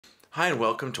Hi and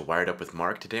welcome to Wired Up with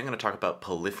Mark. Today I'm going to talk about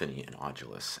polyphony in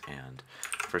Audulus. And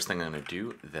first thing I'm going to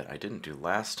do that I didn't do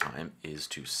last time is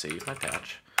to save my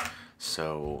patch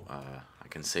so I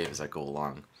can save as I go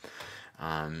along.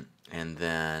 And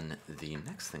then the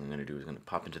next thing I'm going to do is going to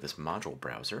pop into this module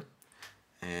browser,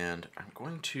 and I'm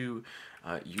going to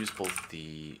use both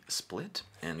the split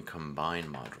and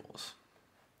combine modules.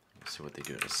 Let's see what they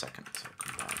do in a second. So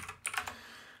combine.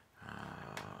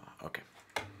 Okay.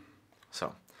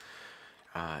 So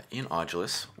in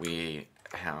Audulus, we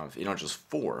have, in Audulus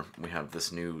 4, we have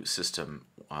this new system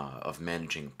of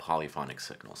managing polyphonic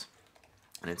signals.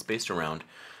 And it's based around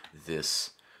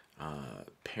this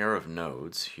pair of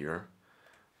nodes here,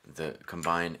 the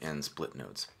combine and split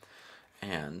nodes.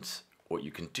 And what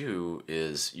you can do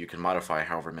is you can modify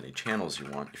however many channels you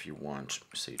want. If you want,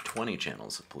 say, 20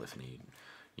 channels of polyphony,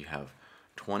 you have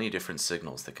 20 different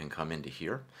signals that can come into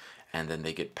here, and then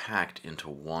they get packed into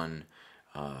one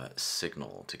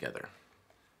signal together,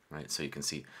 right? So you can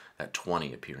see that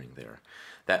 20 appearing there.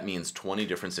 That means 20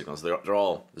 different signals. They're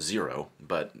all 0,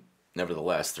 but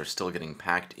nevertheless, they're still getting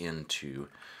packed into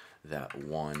that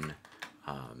one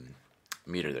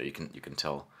meter there. You can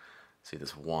tell. See,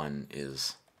 this 1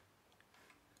 is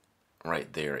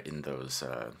right there in those.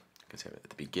 You can see it at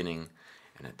the beginning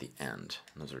and at the end.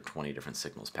 And those are 20 different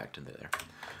signals packed into there.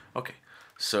 Okay,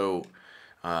 so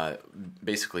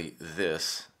basically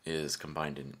this is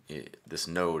combined in this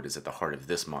node is at the heart of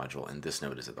this module, and this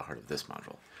node is at the heart of this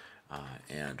module.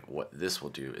 And what this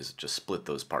will do is just split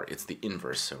those apart. It's the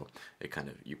inverse, so it kind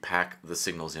of, you pack the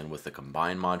signals in with the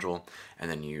combine module, and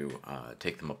then you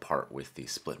take them apart with the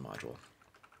split module.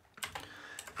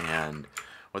 And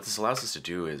what this allows us to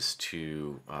do is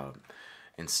to,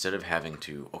 instead of having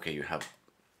to, okay, you have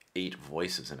 8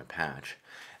 voices in a patch,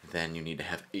 then you need to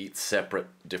have 8 separate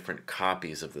different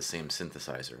copies of the same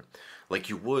synthesizer. Like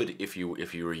you would if you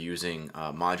were using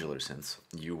modular synths.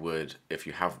 You would, if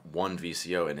you have one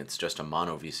VCO and it's just a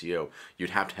mono VCO, you'd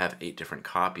have to have 8 different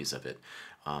copies of it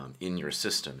in your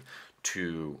system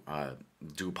to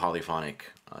do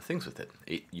polyphonic things with it.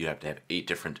 You have to have 8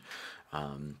 different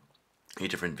 8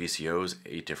 different VCOs,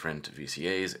 8 different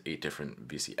VCAs, 8 different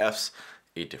VCFs,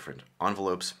 8 different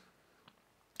envelopes.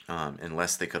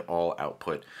 Unless they could all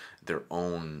output their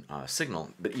own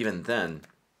signal. But even then,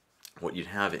 what you'd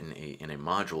have in a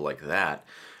module like that,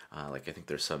 like I think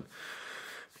there's some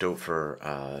dope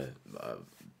for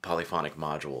polyphonic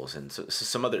modules, and so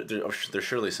some other there's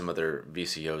surely some other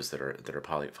VCOs that are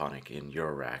polyphonic in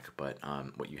Eurorack. But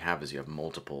what you have is you have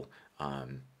multiple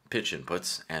pitch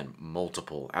inputs and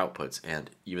multiple outputs, and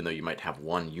even though you might have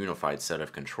one unified set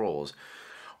of controls,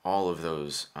 all of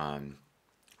those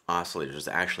oscillators, there's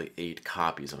actually 8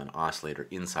 copies of an oscillator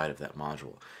inside of that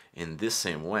module. In this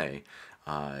same way,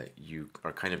 you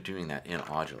are kind of doing that in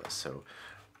Audulus. So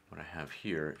what I have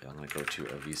here, I'm going to go to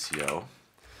a VCO,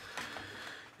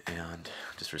 and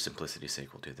just for simplicity's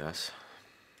sake, we'll do this.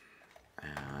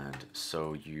 And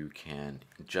so you can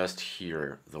just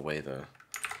hear the way the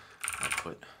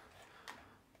output,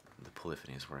 the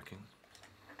polyphony is working.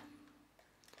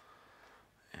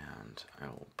 And I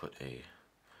will put a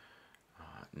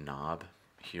knob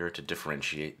here to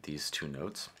differentiate these 2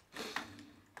 notes.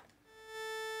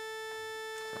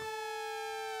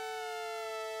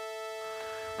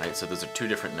 Right, so those are 2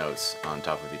 different notes on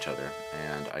top of each other,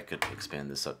 and I could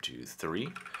expand this up to 3.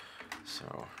 So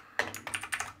we'll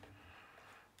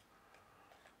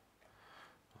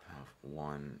have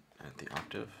 1 at the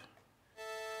octave.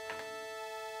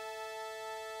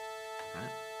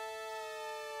 Right.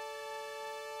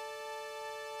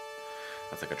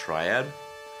 That's like a triad.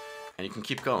 And you can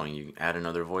keep going. You add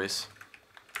another voice.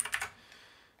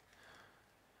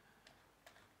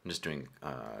 I'm just doing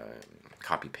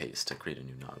copy paste to create a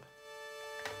new knob.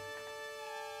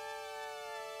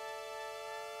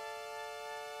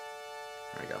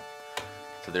 There we go.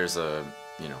 So there's a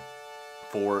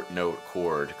 4-note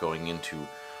chord going into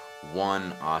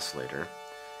one oscillator,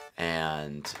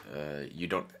 and you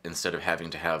don't, instead of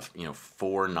having to have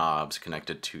 4 knobs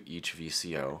connected to each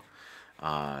VCO.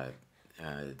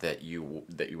 That you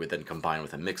would then combine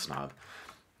with a mix knob.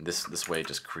 This way it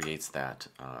just creates that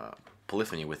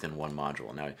polyphony within one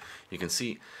module. Now you can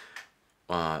see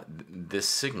this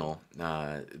signal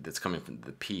that's coming from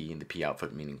the P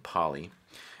output, meaning poly,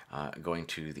 going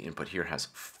to the input here, has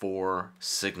 4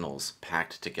 signals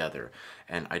packed together,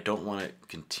 and I don't want to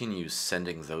continue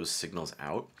sending those signals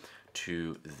out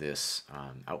to this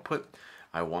output.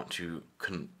 I want to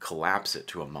collapse it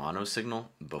to a mono signal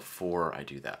before I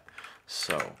do that.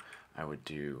 So I would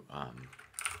do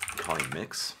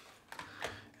polymix,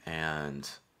 and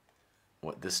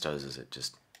what this does is it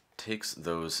just takes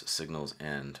those signals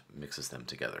and mixes them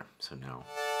together. So now,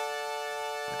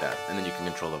 like that. And then you can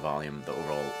control the volume, the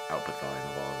overall output volume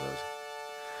of all of those.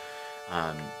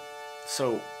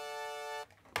 So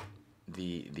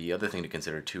the other thing to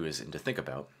consider too is, and to think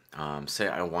about, say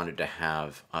I wanted to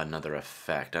have another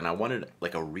effect, and I wanted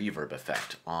like a reverb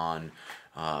effect on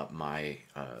my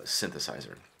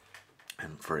synthesizer.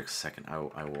 And for a second,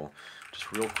 I will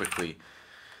just real quickly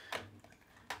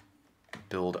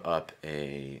build up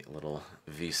a little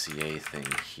VCA thing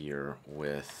here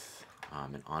with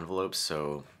an envelope,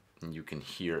 so you can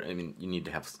hear. I mean, you need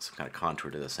to have some kind of contour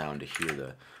to the sound to hear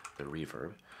the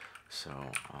reverb. So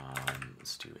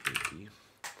let's do AD.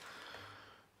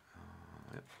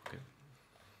 Okay.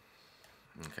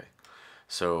 Okay.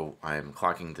 So I'm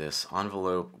clocking this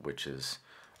envelope, which is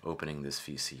opening this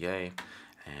VCA,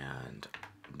 and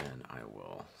then I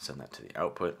will send that to the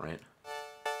output, right?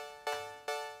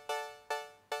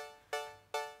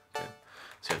 Okay.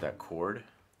 So you have that chord,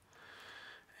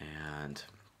 and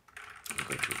we'll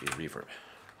go to the reverb.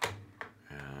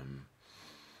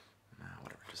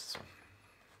 Whatever, just so.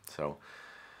 So,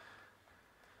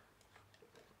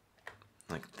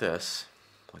 like this,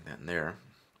 plug that in there.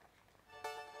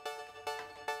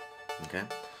 Okay,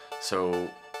 so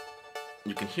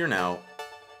you can hear now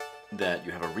that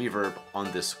you have a reverb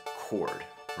on this chord,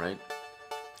 right?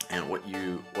 And what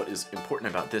is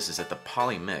important about this is that the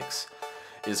poly mix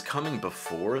is coming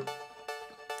before.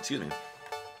 Excuse me,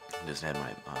 I just had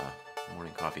my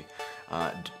morning coffee.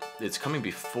 It's coming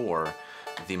before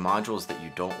the modules that you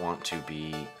don't want to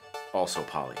be also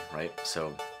poly, right?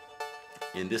 So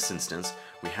in this instance,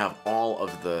 we have all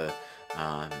of the,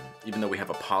 even though we have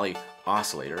a poly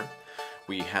oscillator,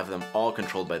 we have them all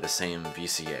controlled by the same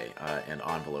VCA and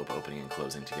envelope opening and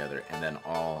closing together, and then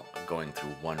all going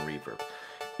through one reverb.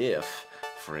 If,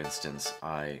 for instance,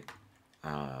 I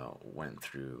went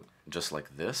through just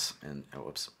like this, and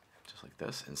just like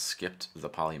this, and skipped the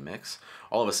poly mix,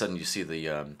 all of a sudden you see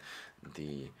the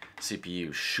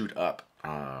CPU shoot up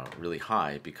really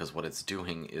high, because what it's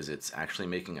doing is it's actually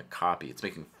making a copy. It's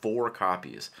making 4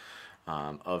 copies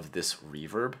of this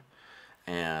reverb,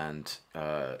 and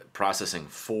processing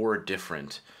 4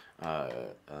 different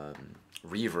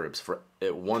reverbs,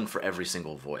 one for every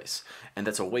single voice. And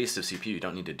that's a waste of CPU. You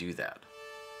don't need to do that,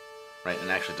 right?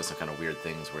 And actually it does some kind of weird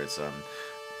things where it's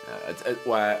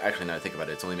well, actually, now that I think about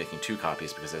it, it's only making 2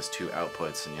 copies because there's 2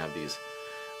 outputs, and you have these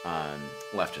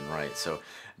left and right. So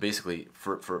basically,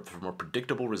 for more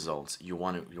predictable results, you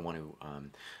want to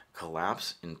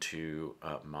collapse into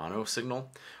mono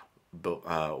signal,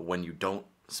 but when you don't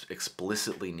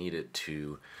explicitly need it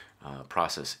to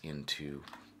process into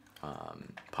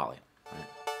poly, right?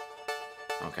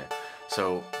 Okay.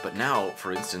 So, but now,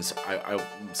 for instance, I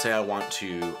say I want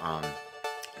to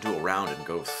do a round and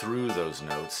go through those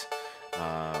notes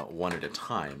one at a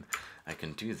time. I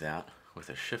can do that with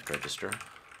a shift register,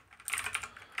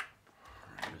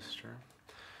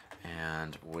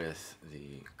 and with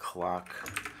the clock,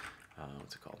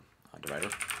 what's it called, divider,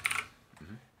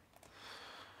 and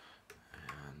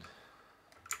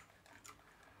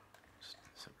just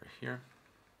this over here,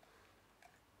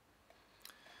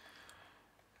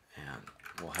 and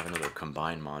we'll have another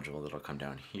combine module that'll come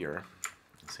down here.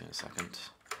 Let's see in a second.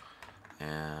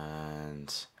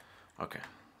 And okay,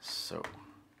 so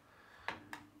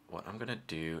what I'm gonna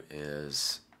do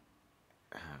is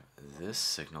have this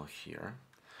signal here.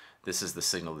 This is the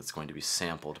signal that's going to be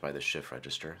sampled by the shift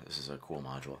register. This is a cool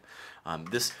module.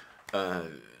 This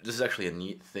is actually a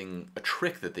neat thing, a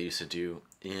trick that they used to do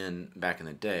back in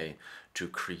the day to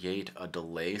create a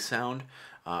delay sound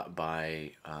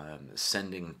by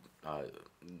sending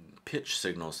pitch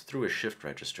signals through a shift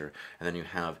register, and then you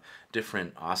have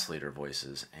different oscillator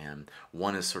voices, and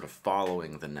one is sort of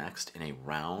following the next in a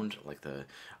round, like a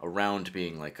round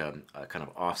being like a kind of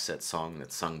offset song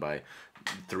that's sung by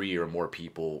 3 or more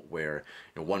people, where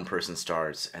one person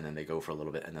starts and then they go for a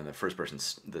little bit, and then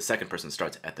the second person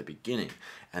starts at the beginning,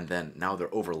 and then now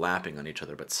they're overlapping on each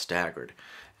other but staggered.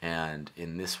 And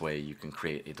in this way you can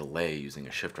create a delay using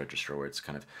a shift register, where it's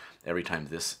kind of every time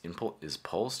this input is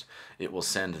pulsed, it will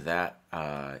send that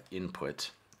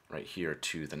input right here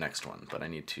to the next one. But I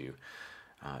need to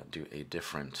do a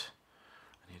different,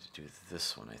 I need to do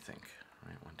this one, I think.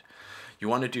 Right, you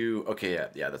want to do, okay,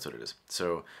 yeah, that's what it is.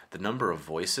 So the number of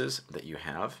voices that you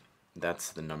have, that's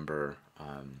the number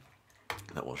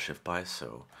that we'll shift by.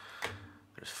 So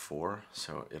there's 4,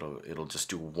 so it'll just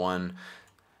do one.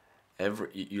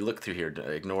 You look through here,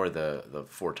 ignore the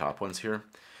 4 top ones here.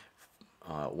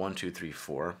 1, 2, 3,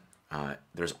 4.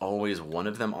 There's always one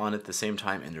of them on at the same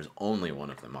time, and there's only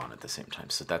one of them on at the same time.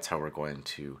 So that's how we're going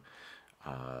to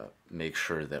make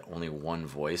sure that only one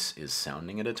voice is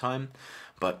sounding at a time,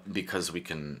 but because we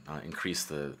can increase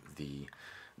the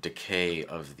decay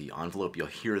of the envelope, you'll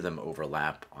hear them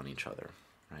overlap on each other,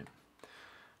 right?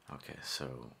 Okay,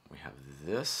 so we have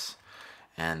this,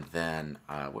 and then,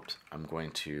 whoops, I'm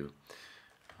going to,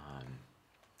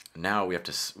 now we have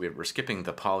to, we're skipping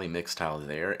the poly mix tile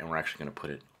there, and we're actually going to put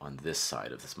it on this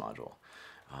side of this module,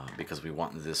 because we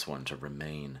want this one to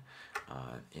remain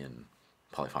in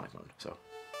polyphonic mode. So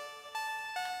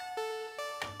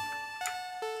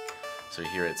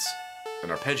here it's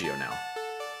an arpeggio now,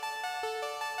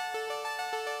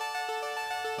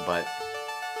 but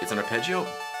it's an arpeggio,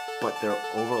 but they're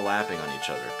overlapping on each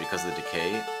other because the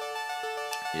decay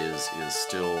is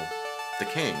still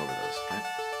decaying over those, right?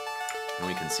 And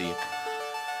we can see,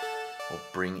 we'll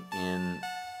bring in,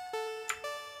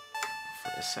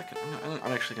 for a second,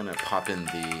 I'm actually going to pop in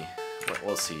the,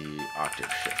 let's see,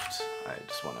 octave shift. I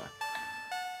just want to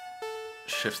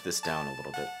shift this down a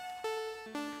little bit.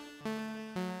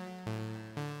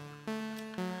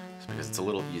 Just because it's a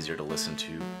little easier to listen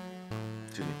to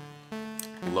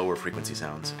lower frequency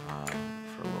sounds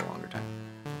for a little longer time.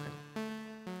 Okay.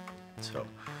 So,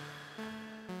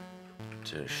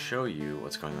 to show you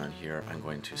what's going on here, I'm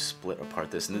going to split apart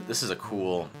this. And this is a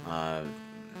cool,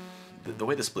 the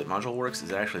way the split module works is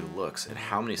it actually looks at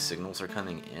how many signals are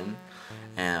coming in,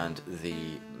 and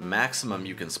the maximum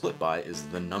you can split by is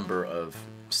the number of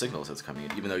signals that's coming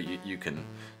in. Even though you can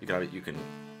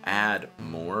add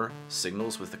more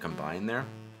signals with the combine there,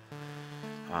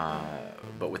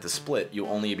 but with the split, you'll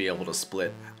only be able to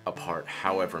split apart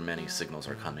however many signals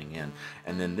are coming in,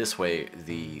 and then this way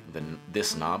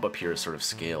this knob up here is sort of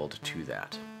scaled to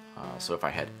that. So if I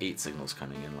had 8 signals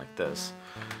coming in like this,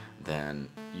 then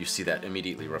you see that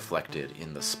immediately reflected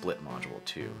in the split module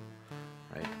too,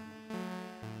 right?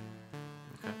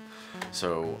 Okay,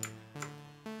 so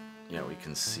yeah, we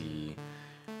can see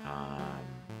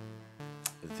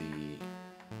the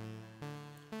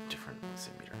different, let's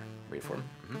see, meter waveform.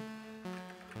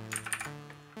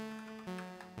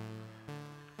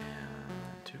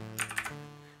 And 2.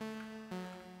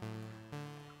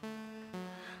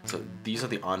 So these are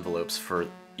the envelopes for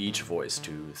each voice.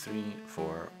 2, 3, 4,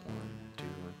 1, 2,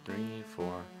 3,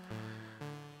 4.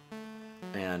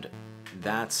 And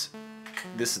that's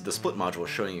the split module is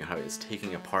showing you how it's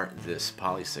taking apart this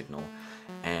poly signal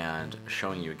and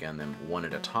showing you again them one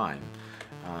at a time.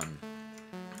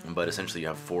 But essentially you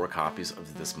have 4 copies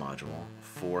of this module,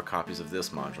 4 copies of this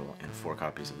module, and 4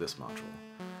 copies of this module.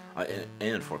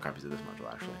 And 4 copies of this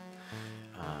module, actually.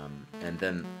 And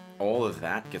then all of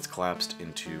that gets collapsed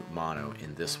into mono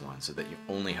in this one, so that you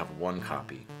only have 1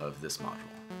 copy of this module.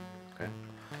 Okay?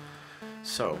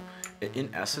 So,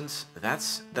 in essence,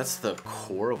 that's the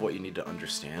core of what you need to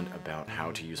understand about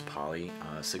how to use poly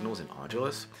signals in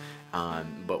Audulus.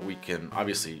 But we can,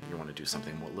 obviously, you want to do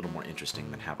something a little more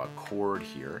interesting than have a chord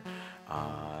here.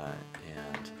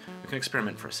 And we can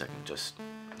experiment for a second, just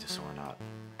so we're not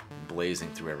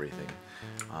blazing through everything.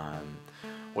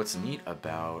 What's neat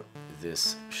about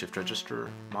this shift register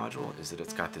module is that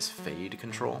it's got this fade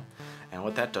control, and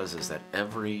what that does is that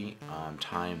every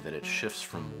time that it shifts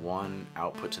from one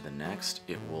output to the next,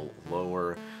 it will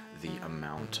lower the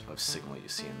amount of signal you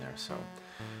see in there. So what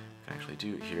I can actually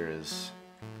do here is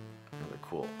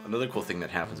another cool thing that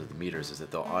happens with the meters is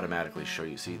that they'll automatically show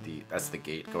you, see, that's the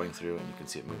gate going through, and you can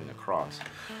see it moving across,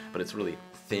 but it's really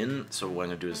thin. So what I'm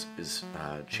going to do is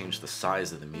change the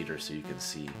size of the meter so you can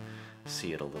see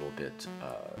it a little bit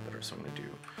better. So I'm going to do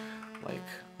like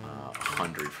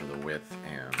 100 for the width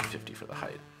and 50 for the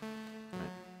height.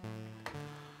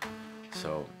 Right?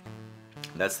 So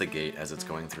that's the gate as it's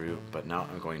going through, but now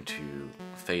I'm going to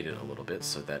fade it a little bit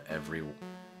so that every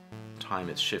time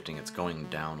it's shifting, it's going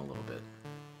down a little bit.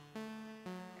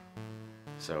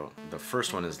 So the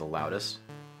first one is the loudest.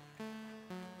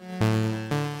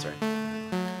 Sorry.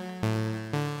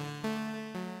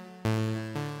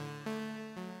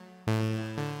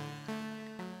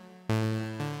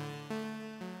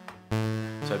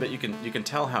 So I bet you can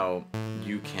tell how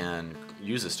you can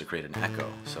use this to create an echo.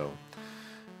 So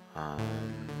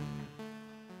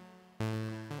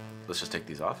let's just take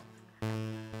these off.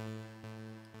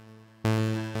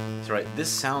 So right, this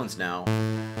sounds now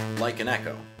like an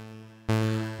echo,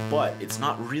 but it's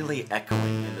not really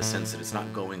echoing in the sense that it's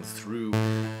not going through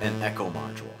an echo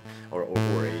module or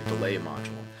a delay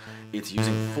module. It's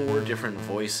using 4 different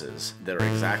voices that are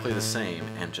exactly the same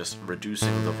and just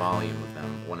reducing the volume of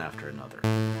them one after another.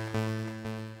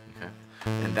 Okay?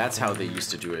 And that's how they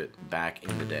used to do it back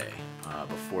in the day,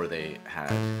 before they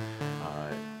had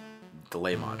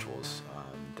delay modules.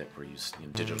 that were used,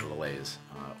 digital delays,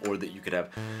 or that you could have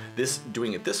this,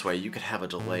 doing it this way, you could have a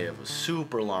delay of a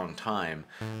super long time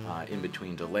in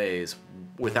between delays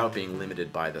without being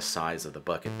limited by the size of the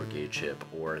bucket brigade chip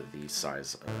or the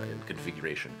size and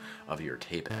configuration of your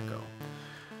tape echo.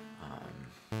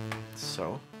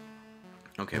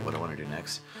 Okay, what I want to do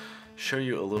next, show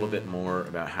you a little bit more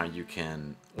about how you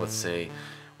can, let's say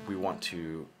we want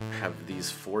to have these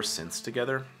 4 synths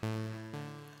together,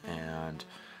 and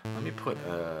let me put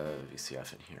a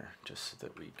VCF in here just so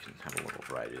that we can have a little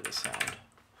variety of the sound. Where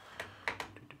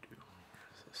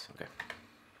is this? Okay.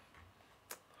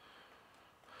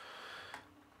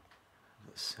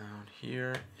 The sound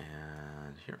here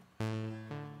and here.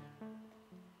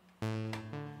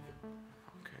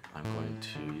 I'm going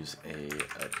to use a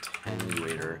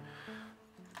attenuator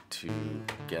to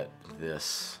get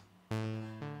this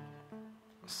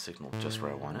signal just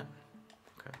where I want it.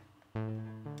 Okay.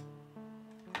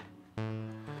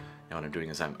 Now what I'm doing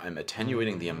is I'm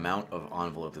attenuating the amount of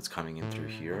envelope that's coming in through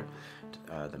here,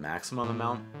 the maximum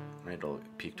amount, right? It'll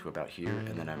peak to about here,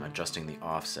 and then I'm adjusting the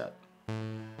offset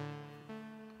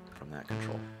from that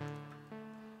control.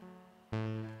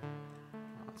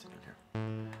 What's it in here?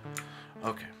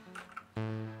 Okay.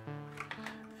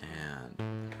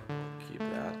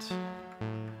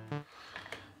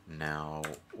 Now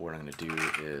what I'm going to do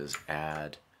is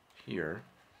add here.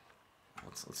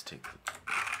 Let's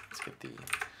get the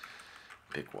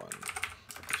big one.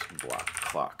 Just block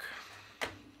clock.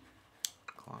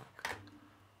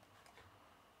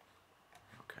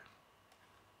 Okay.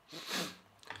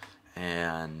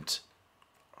 And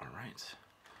all right,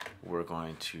 we're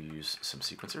going to use some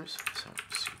sequencers. So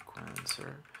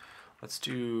sequencer. Let's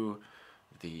do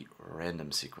the random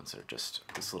sequencer, just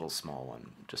this little small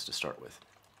one, just to start with.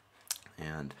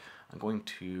 And I'm going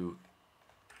to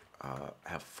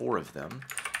have 4 of them,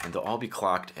 and they'll all be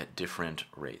clocked at different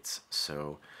rates,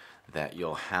 so that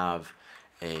you'll have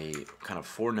a kind of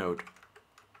 4-note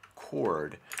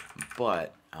chord,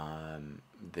 but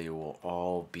they will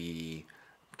all be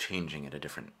changing at a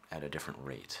different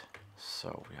rate.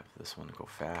 So we have this one to go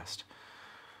fast,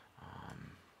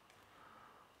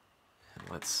 and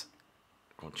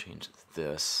we'll change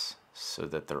this so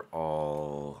that they're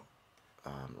all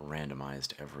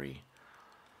randomized every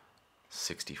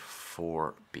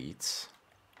 64 beats.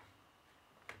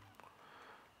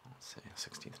 Let's say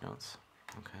 16th notes.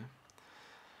 Okay.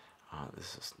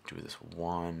 Do this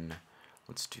 1.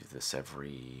 Let's do this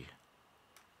every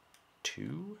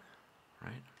 2,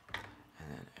 right?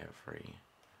 And then every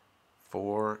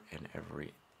 4 and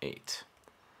every 8.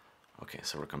 Okay,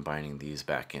 so we're combining these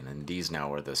back in, and these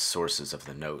now are the sources of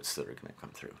the notes that are going to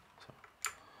come through.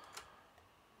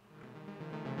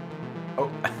 Oh,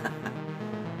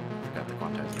 forgot the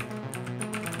quantizer.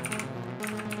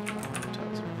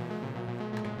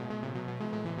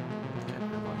 Okay, I'm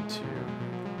going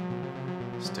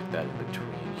to stick that in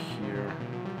between here.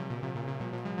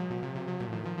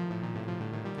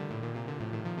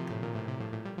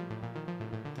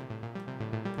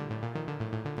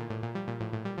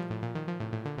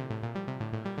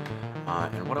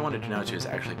 And what I want to do now too is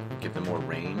actually give them more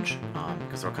range,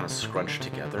 because they're kind of scrunched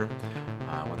together.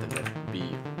 I want them to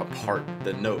be apart,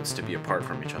 the notes to be apart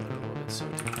from each other a little bit. So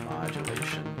to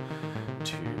modulation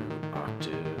to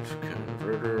octave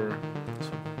converter.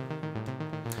 So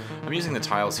I'm using the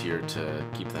tiles here to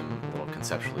keep them a little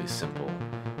conceptually simple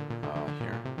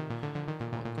here.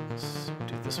 Let's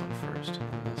do this one first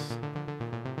and then this.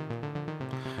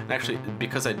 And actually,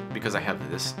 because I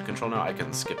have this control now, I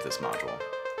can skip this module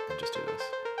and just do this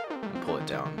and pull it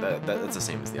down. That's the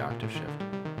same as the octave shift.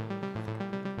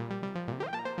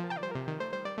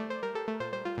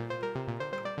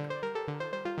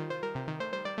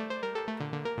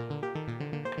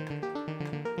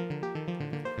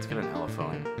 Let's get an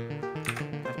LFO in.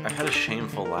 I've had a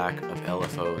shameful lack of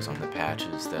LFOs on the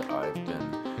patches that I've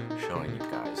been showing you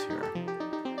guys here.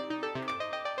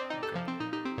 Okay.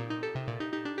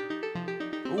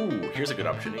 Ooh, here's a good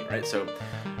opportunity, right? So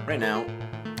right now,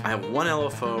 I have one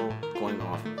LFO going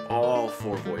off all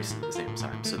 4 voices at the same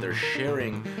time. So they're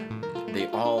sharing, they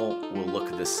all will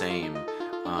look the same,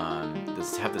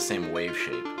 have the same wave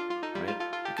shape, right?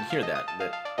 You can hear that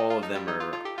all of them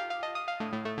are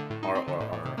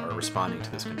responding to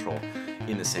this control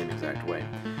in the same exact way.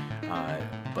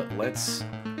 But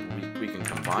we can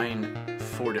combine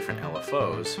 4 different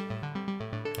LFOs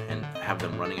and have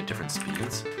them running at different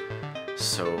speeds,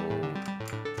 so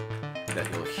that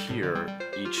you'll hear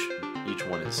each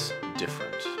one is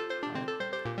different. Right?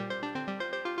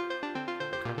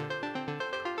 Okay.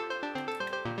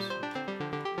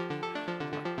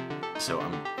 So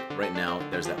right now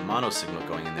there's that mono signal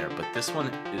going in there, but this one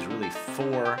is really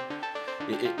for,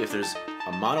 if there's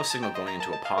a mono signal going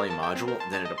into a poly module,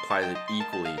 then it applies it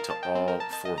equally to all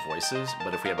 4 voices.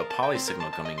 But if we have a poly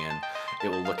signal coming in, it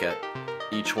will look at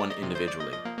each one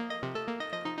individually.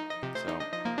 So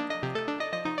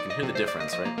you can hear the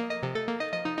difference, right?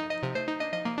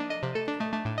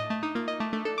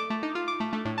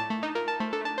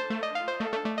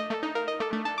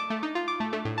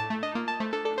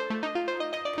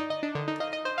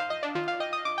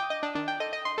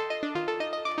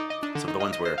 So the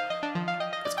ones where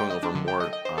it's going over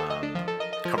more,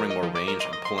 covering more range,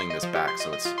 I'm pulling this back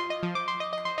so it's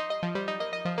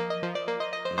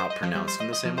not pronounced in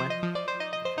the same way.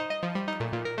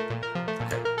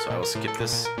 Okay, so I will skip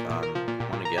this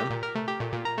one again.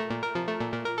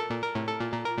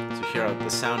 So here the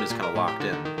sound is kind of locked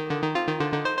in.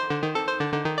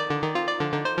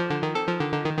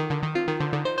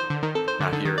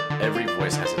 Now here, every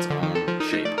voice has its own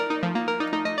shape.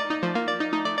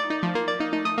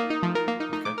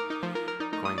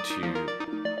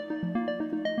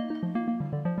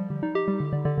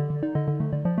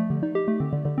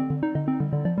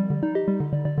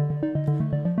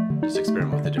 Just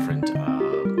experiment with the different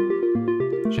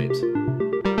shapes. So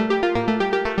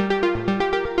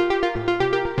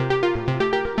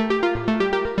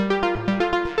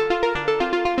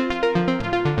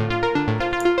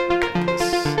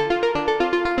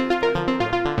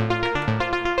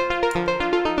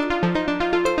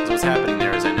what's happening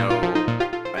there is I know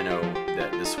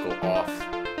that this will go off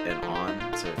and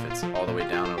on. So if it's all the way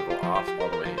down, it'll go off. All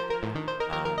the way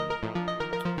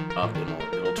up,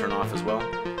 it'll turn off as well.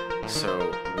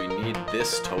 So we need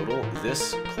this total,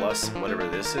 this plus whatever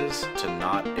this is, to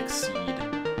not exceed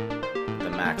the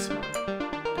maximum,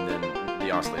 and then the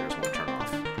oscillators won't turn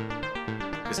off.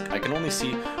 Because I can only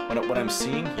see, what I'm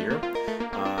seeing here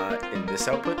in this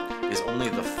output is only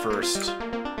the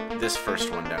this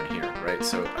first one down here, right?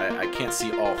 So I can't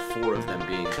see all 4 of them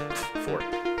being,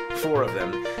 four of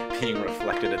them being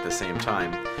reflected at the same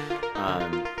time.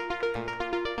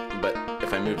 But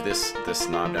if I move this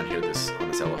knob down here, on this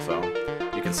LFO,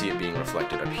 you can see it being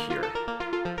reflected up here.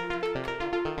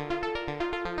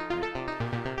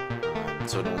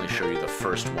 So it'll only show you the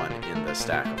first one in the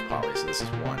stack of poly. So this is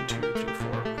 1, 2, 3,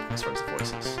 4, as far as the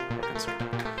voices are concerned.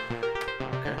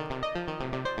 Okay.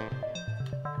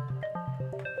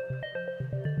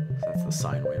 So that's the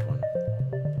sine wave one.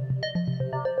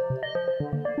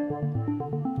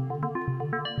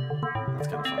 That's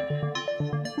kind of fun.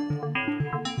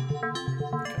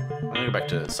 I'm gonna go back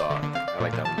to saw. I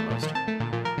like that one the most.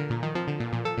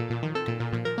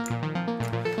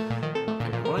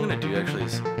 Okay, what I'm gonna do actually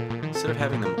is, instead of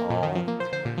having them all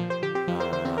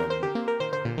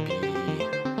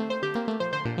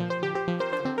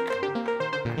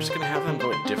I'm just gonna have them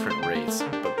go at different rates,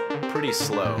 but pretty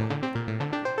slow.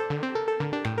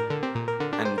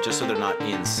 And just so they're not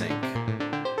in sync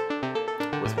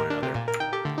with one another.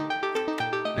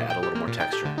 And add a little more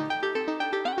texture.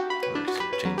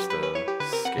 Change the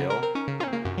scale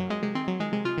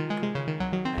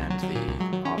and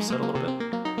the offset a little bit,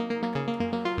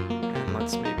 and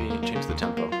let's maybe change the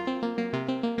tempo.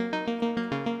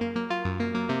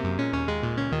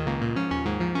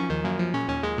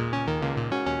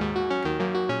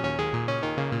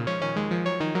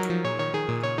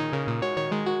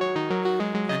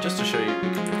 And just to show you, we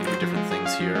can do different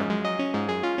things here.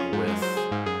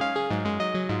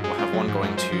 We'll have one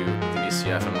going to the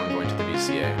VCF and one going to the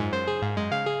VCA.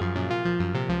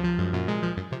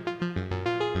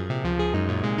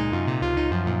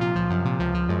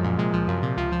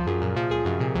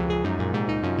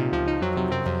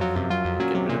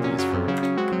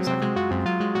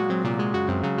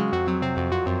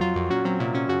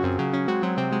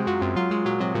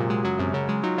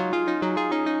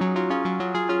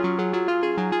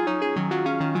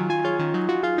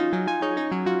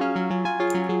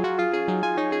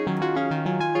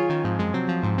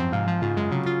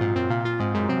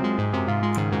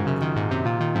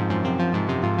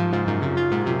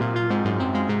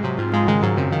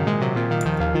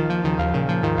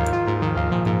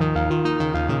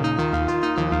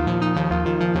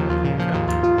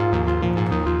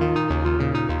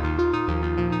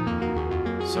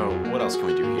 So what else can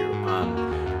we do here?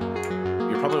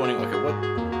 You're probably wondering, okay,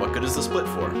 what good is the split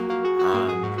for?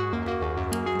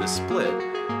 The split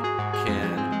can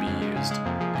be used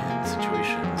in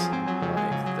situations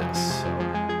like this. So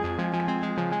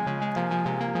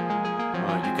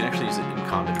you can actually use it in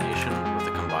combination with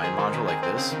a combined module like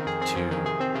this to,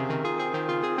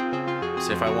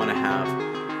 say if I want to have,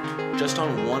 just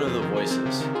on one of the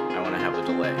voices, I want to have a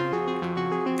delay.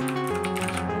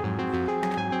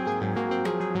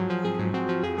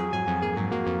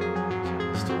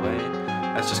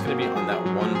 just going to be on that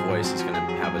one voice is going to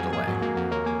have a delay.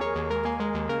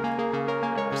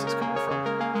 Where's this coming from?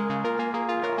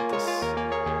 I want this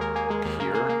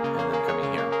here and then coming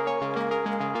here.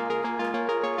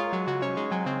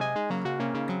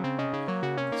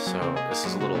 So this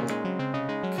is a little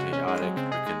chaotic. We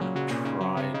can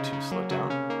try to slow it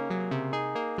down.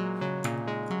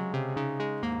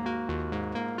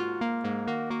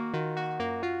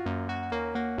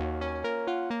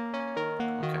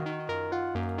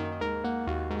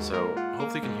 So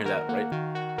hopefully you can hear that, right?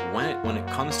 When it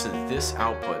comes to this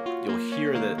output, you'll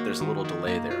hear that there's a little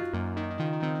delay there.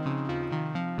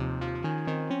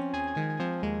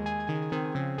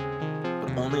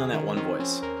 But only on that one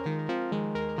voice.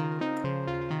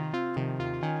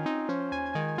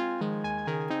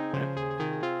 Right?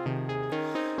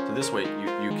 So this way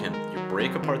you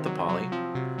break apart the poly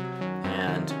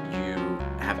and you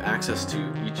have access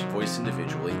to each voice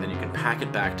individually, then you can pack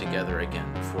it back together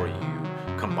again before you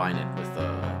combine it with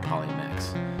a poly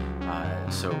mix.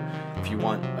 So if you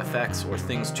want effects or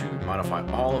things to modify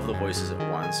all of the voices at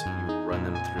once, you run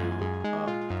them through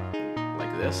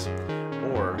like this,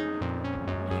 or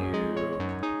you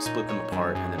split them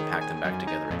apart and then pack them back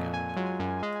together again.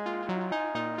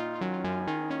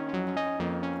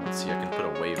 Let's see, I can put a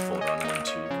wave folder on one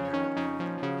too. You can hear that.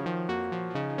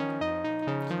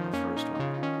 So the first one.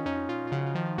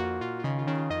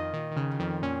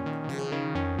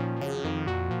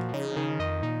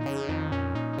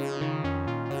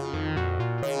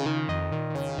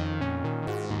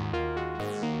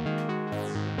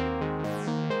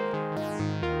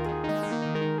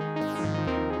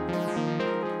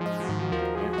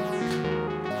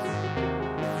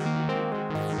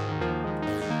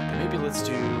 Let's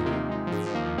do,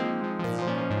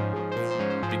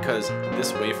 because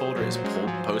this wave folder is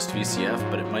pulled post VCF,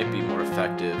 but it might be more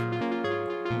effective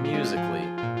musically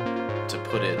to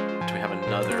put it, to have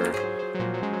another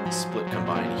split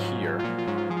combine here,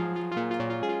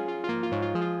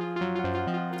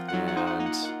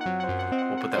 and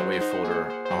we'll put that wave folder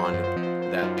on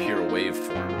that pure wave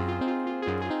form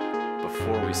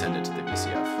before we send it to the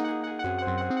VCF.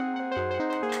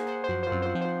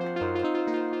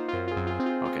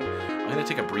 I'm going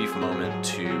to take a brief moment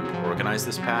to organize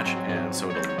this patch, and so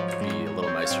it'll be a little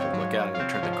nicer to look at. I'm going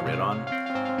to turn the grid on, and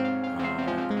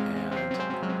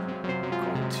I'm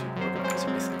going to organize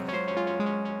everything.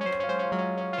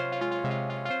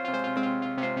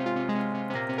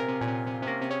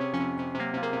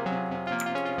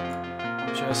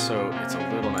 Just so it's a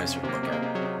little nicer to look at.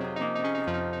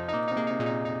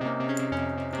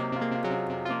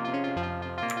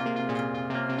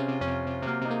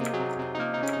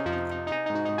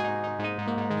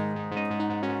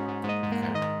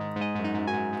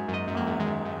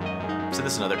 So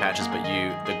this is another patches, but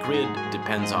the grid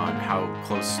depends on how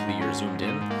closely you're zoomed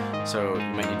in. So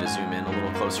you might need to zoom in a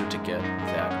little closer to get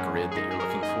that grid that you're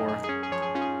looking for. Okay.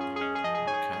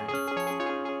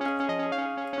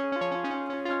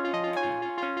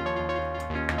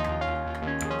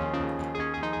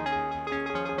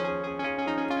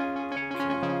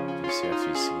 VCF,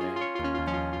 VCA.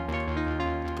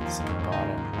 Put this in the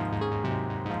bottom.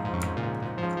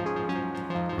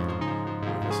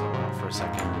 Move this around for a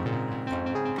second.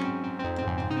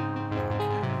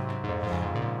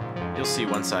 You'll see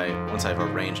once I've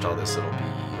arranged all this,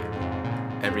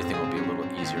 everything will be a little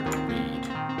easier to read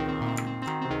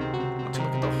once you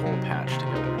look at the whole patch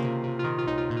together.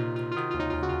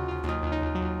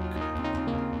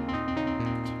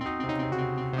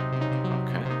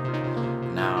 Okay.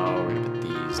 Now we're gonna put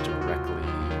these directly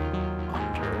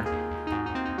under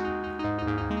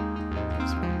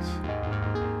these ones.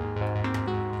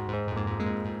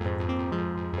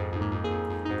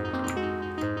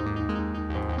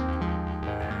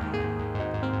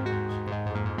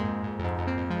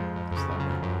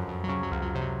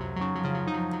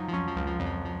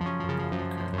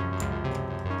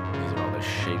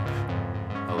 Shape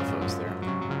LFOs there.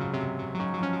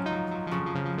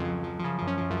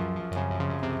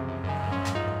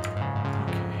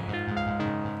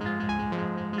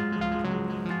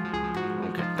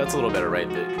 Okay, that's a little better, right?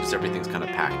 Because everything's kind of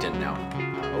packed in now.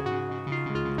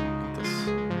 This.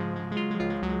 There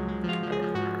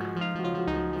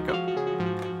we go.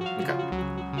 Okay.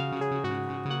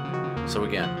 So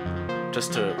again,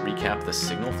 just to recap the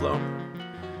signal flow.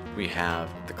 We have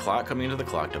the clock coming into the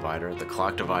clock divider. The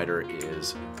clock divider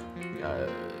is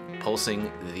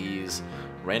pulsing these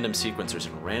random sequencers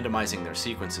and randomizing their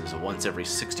sequences once every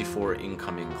 64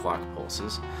 incoming clock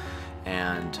pulses.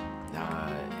 And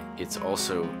it's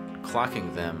also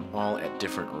clocking them all at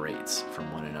different rates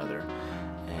from one another.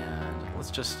 And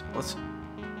let's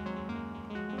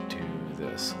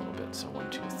this a little bit. So 1,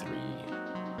 2, 3,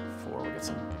 4. We'll get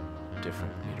some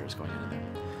different meters going in there.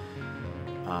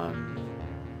 Is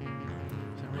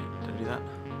that right? Did I do that?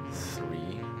 3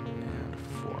 and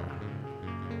 4.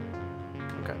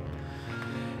 Okay.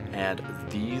 And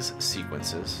these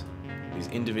sequences, these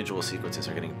individual sequences,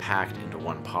 are getting packed into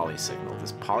one poly signal.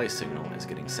 This poly signal is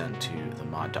getting sent to the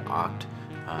mod to oct,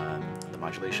 the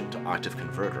modulation to octave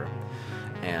converter,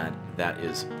 and that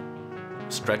is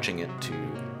stretching it to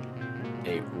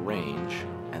a range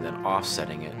and then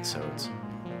offsetting it. So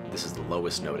this is the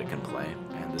lowest note it can play,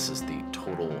 and this is the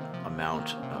total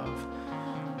amount of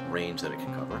range that it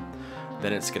can cover.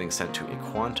 Then it's getting sent to a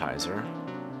quantizer.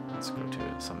 Let's go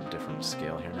to some different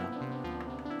scale here now.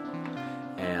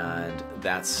 And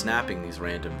that's snapping these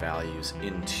random values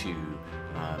into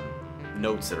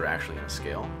notes that are actually in a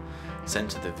scale, sent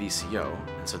to the VCO.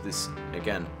 And so this,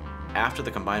 again, after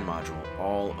the combined module,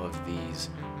 all of these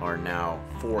are now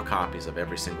 4 copies of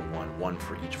every single one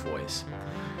for each voice.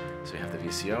 So you have the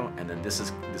VCO, and then this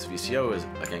VCO is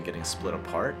again getting split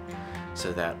apart,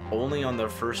 so that only on the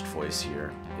first voice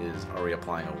here are we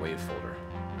applying a wave folder.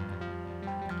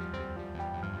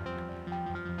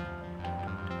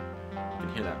 You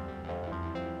can hear that.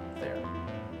 There,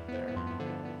 there,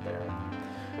 there.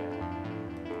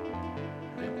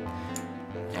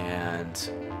 Right.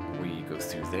 And we go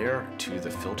through there to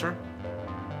the filter,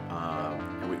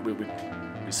 and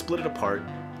we split it apart,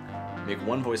 make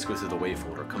one voice go through the wave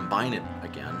folder, combine it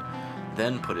again,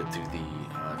 then put it through the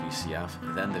VCF,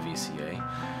 then the VCA,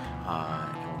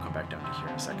 and we'll come back down to here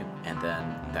in a second, and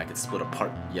then that gets split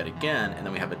apart yet again, and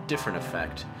then we have a different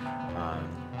effect,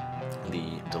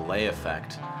 the delay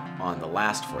effect on the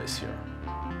last voice here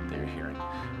that you're hearing,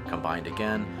 combined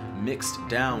again, mixed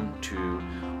down to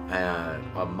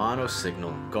a mono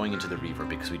signal going into the reverb,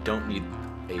 because we don't need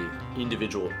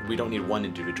one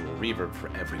individual reverb for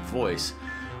every voice.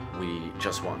 We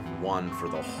just want one for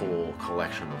the whole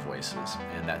collection of voices,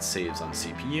 and that saves on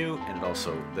CPU. And it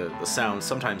also, the sounds,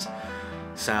 sometimes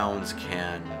sounds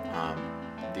can,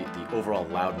 the overall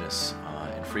loudness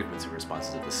and frequency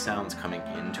responses of the sounds coming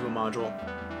into a module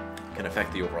can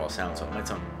affect the overall sound. So it might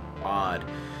sound odd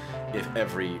if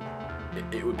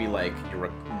it would be like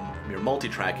you're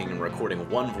multi-tracking and recording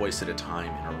one voice at a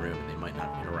time in a room, and they might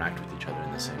not interact with each other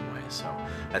in the same way. So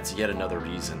that's yet another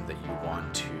reason that you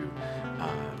want to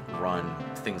run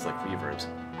things like reverbs.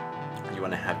 You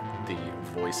want to have the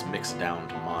voice mixed down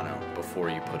to mono before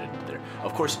you put it there.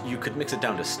 Of course, you could mix it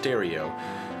down to stereo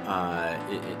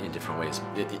in different ways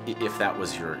if that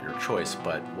was your choice,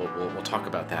 but we'll talk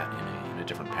about that in a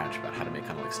different patch about how to make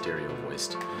kind of like stereo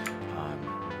voiced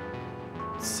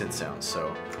synth sounds.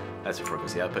 So that's before it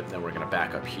goes to the output. Then we're going to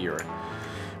back up here.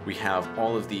 We have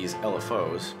all of these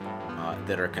LFOs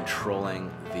that are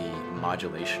controlling the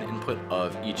modulation input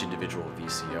of each individual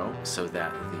VCO, so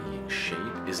that the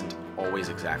shape isn't always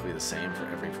exactly the same for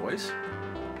every voice.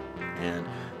 And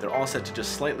they're all set to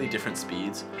just slightly different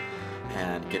speeds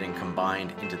and getting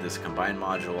combined into this combined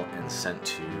module and sent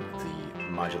to the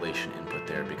modulation input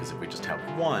there, because if we just have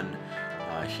one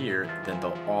here, then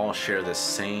they'll all share the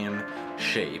same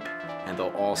shape and they'll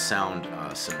all sound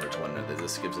similar to one another.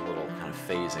 This gives a little kind of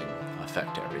phasing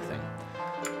effect to everything.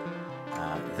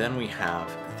 Then we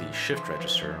have the shift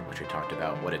register, which we talked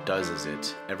about. What it does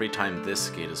is every time this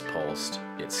gate is pulsed,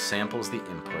 it samples the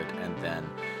input, and then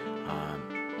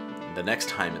the next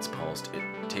time it's pulsed,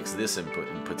 it takes this input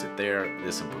and puts it there,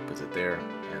 this input puts it there,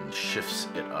 and shifts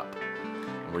it up.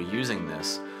 And we're using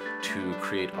this to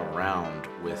create a round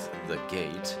with the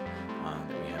gate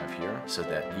that we have here, so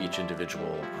that each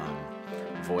individual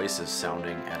voice is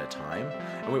sounding at a time.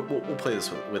 And we'll play this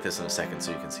with this in a second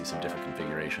so you can see some different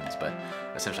configurations, but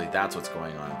essentially that's what's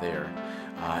going on there.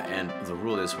 And the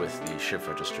rule is with the shift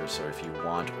register, so if you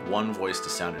want one voice to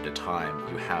sound at a time,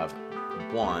 you have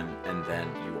one, and then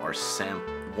you are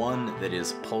one that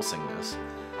is pulsing this,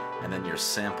 and then you're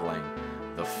sampling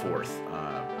the fourth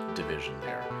division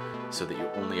there, so that you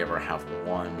only ever have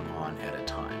one on at a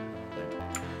time.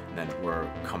 And then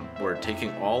we're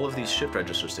taking all of these shift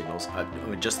register signals,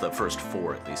 just the first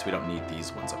 4 at least, we don't need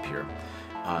these ones up here,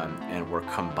 and we're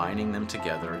combining them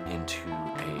together into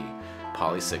a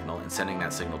poly signal and sending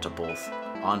that signal to both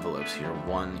envelopes here.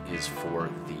 One is for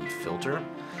the filter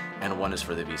and one is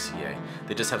for the VCA.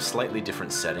 They just have slightly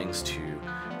different settings to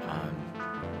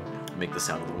make the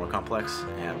sound a little more complex,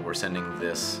 and we're sending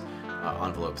this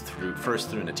envelope first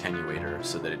through an attenuator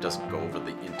so that it doesn't go over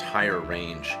the entire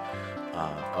range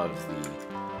of the,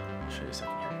 I'll show you a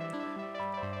second here,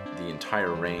 the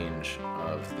entire range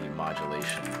of the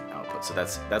modulation output. So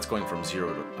that's going from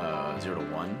 0 to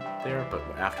 1 there, but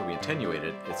after we attenuate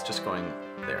it, it's just going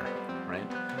there, right?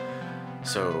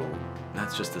 So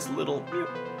that's just this little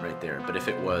right there. But if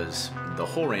it was the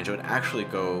whole range, it would actually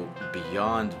go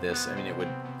beyond this. I mean, it would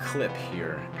clip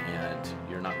here, and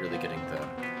you're not really getting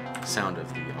the sound of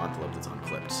the envelope that's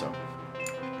unclipped. So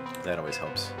that always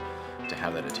helps to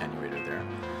have that attenuator there.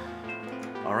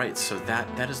 All right, so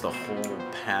that is the whole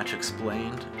patch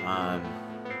explained.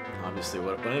 Obviously,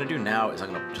 what I'm going to do now is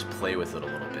I'm going to just play with it a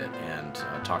little bit and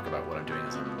talk about what I'm doing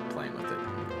as I'm playing with it.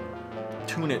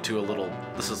 Tune it to a little,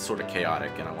 this is sort of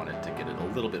chaotic, and I wanted to get it a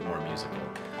little bit more musical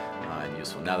and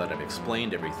useful. Now that I've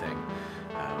explained everything,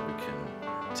 we can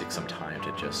take some time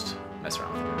to just mess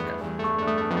around with it.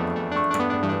 Okay.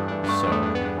 So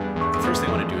the first thing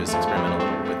I want to do is experiment a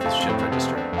little with this shift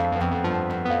register.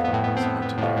 So I'm going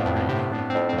to do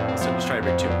every, so just try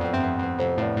every 2.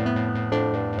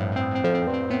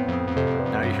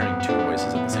 Now you're hearing 2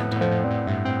 voices at the same time.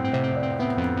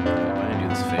 I'm going to do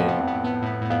this fade.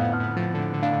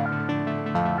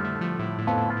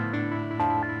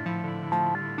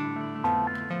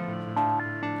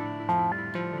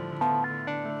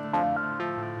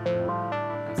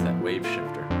 Wave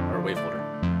shifter, or wave holder.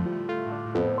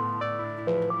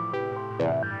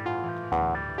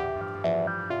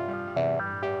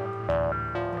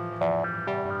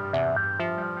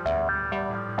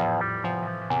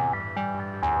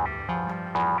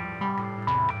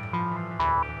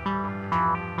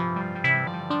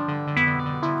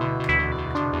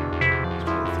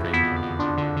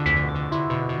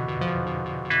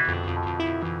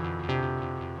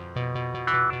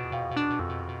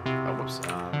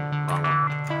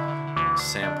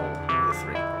 Sample the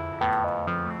 3.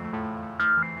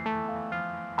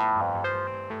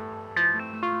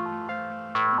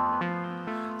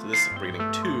 So this we're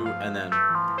getting 2 and then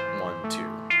 1, 2.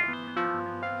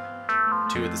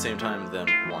 2 at the same time, then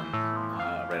 1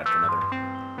 right after another.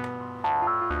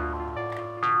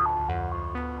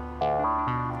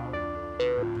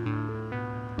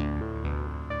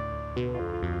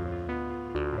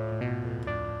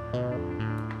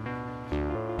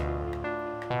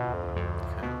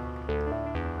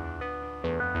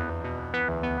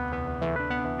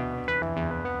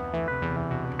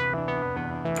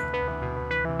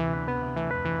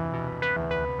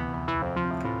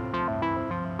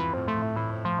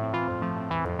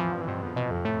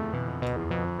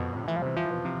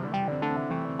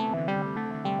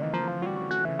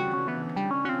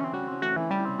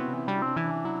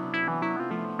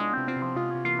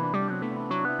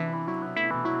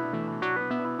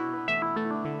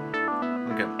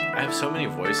 I have so many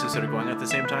voices that are going at the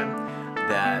same time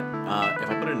that if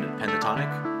I put it in pentatonic,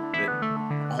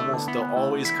 they'll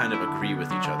always kind of agree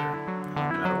with each other, no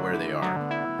matter where they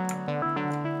are.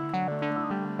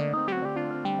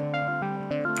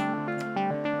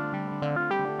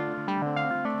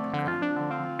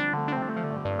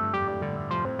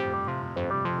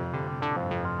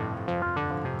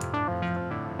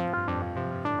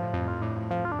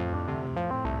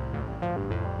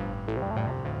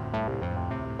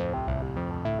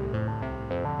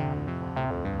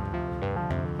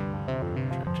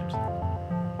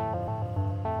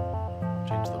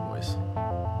 Change the voice.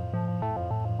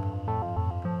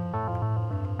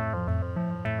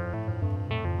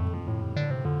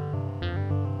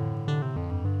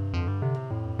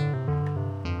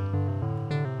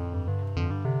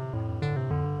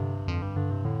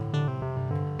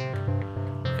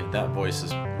 Okay, that voice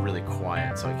is really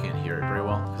quiet, so I can't hear it very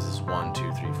well because it's 1,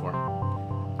 2, 3, 4.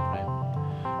 Right.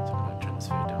 So I'm going to turn this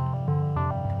fade down.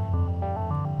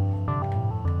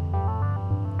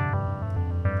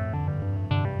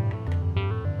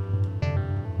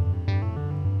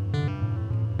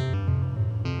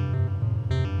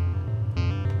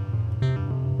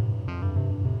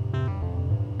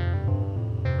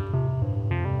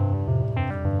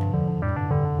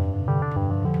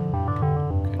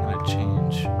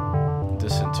 Change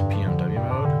this into PMW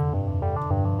mode.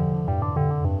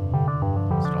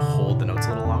 So to hold the notes a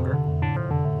little longer.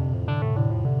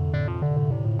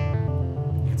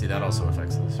 You can see that also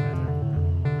affects this right there.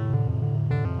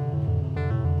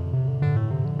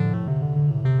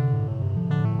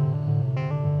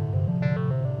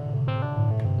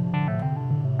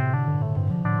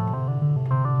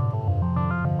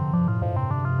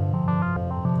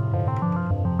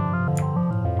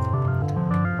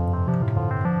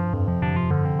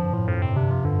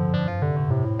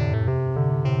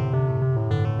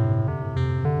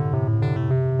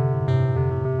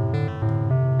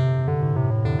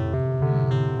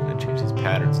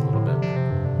 Patterns a little bit.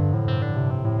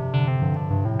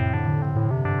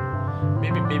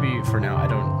 Maybe for now,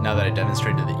 now that I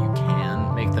demonstrated that you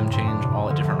can make them change all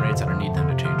at different rates, I don't need them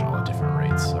to change all at different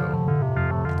rates, so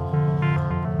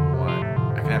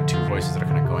voices that are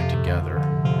kind of going together.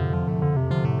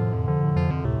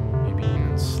 Maybe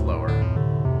even slower.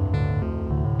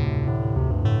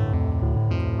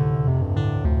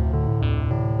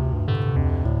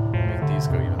 Make these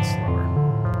go even slower.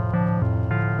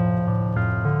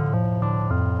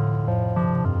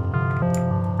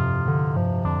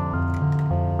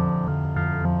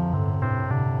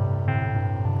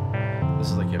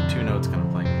 This is like you have two notes kind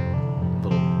of playing a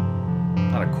little,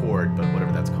 not a chord, but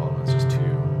whatever that's called. It's just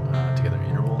two together,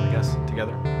 interval, I guess,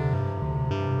 together.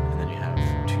 And then you have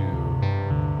two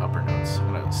upper notes.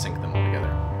 I'm going to sync them all together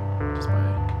just by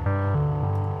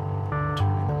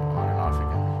turning them on and off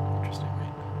again. Interesting,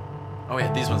 wait. Oh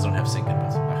yeah, these ones don't have sync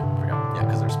inputs. I forgot. Yeah,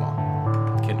 because they're small.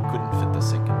 Couldn't fit the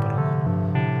sync input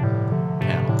on the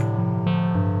panel.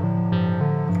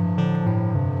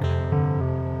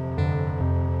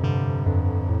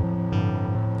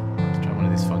 Let's try one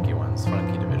of these funky ones,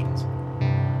 funky divisions.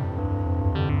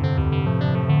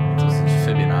 This is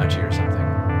Fibonacci or something.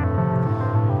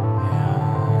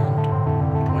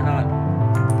 And why not?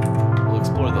 We'll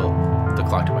explore the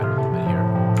clock divider a little bit here.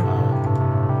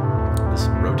 This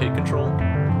rotate control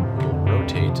will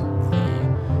rotate the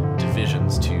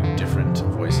divisions to different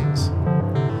voices. So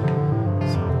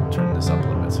I'll turn this up a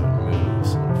little bit so it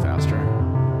moves a little faster.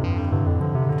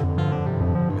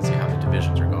 You can see how the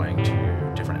divisions are going to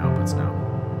different outputs now.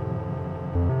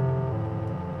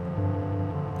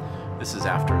 This is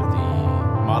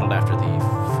modeled after the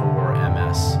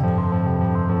 4MS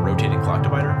rotating clock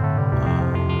divider.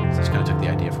 So I just kind of took the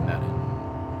idea from that and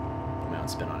put my own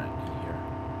spin on it here.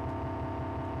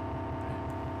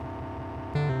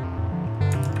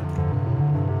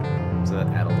 So that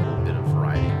add a little bit of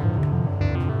variety.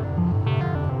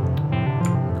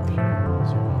 Go here,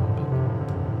 zoom in a little bit.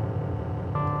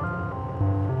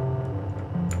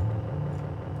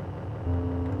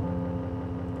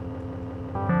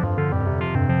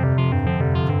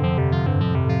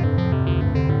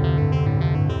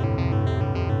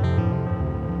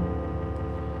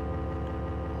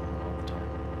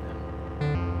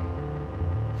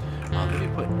 Let me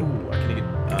put, ooh, I can get,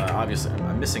 obviously,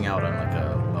 I'm missing out on like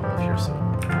a level here, so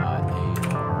AR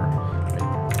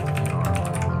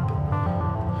envelope.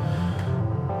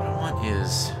 What I want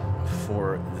is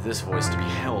for this voice to be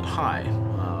held high,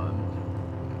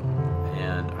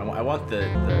 and I want the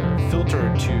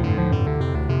filter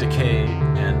to decay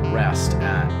and rest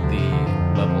at the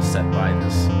level set by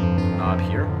this knob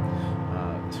here,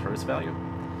 this hertz value,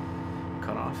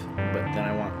 cut off, but then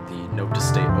I want the note to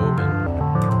stay open.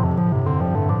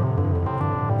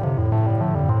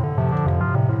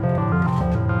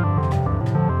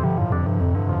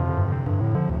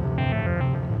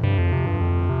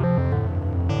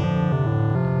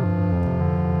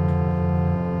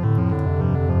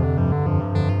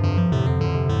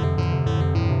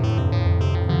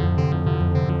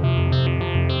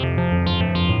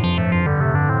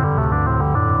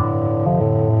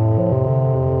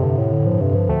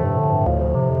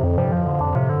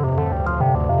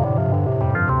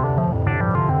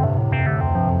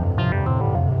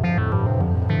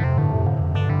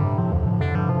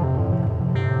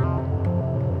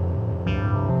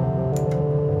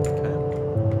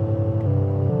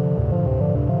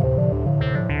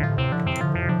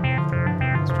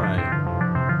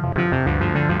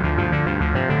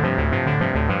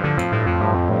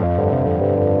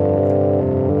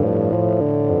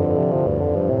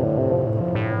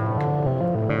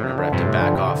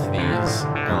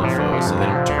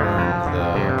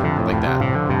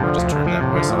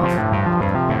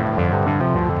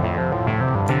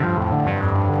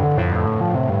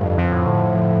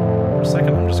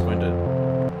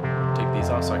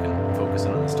 So I can focus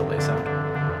in on this delay sound. Okay.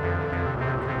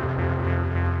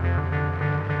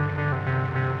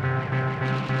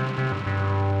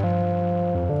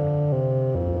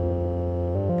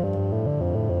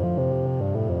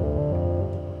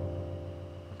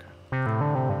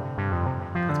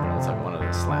 That's what I wanted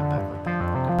to slap back like that.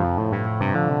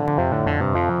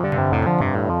 Okay.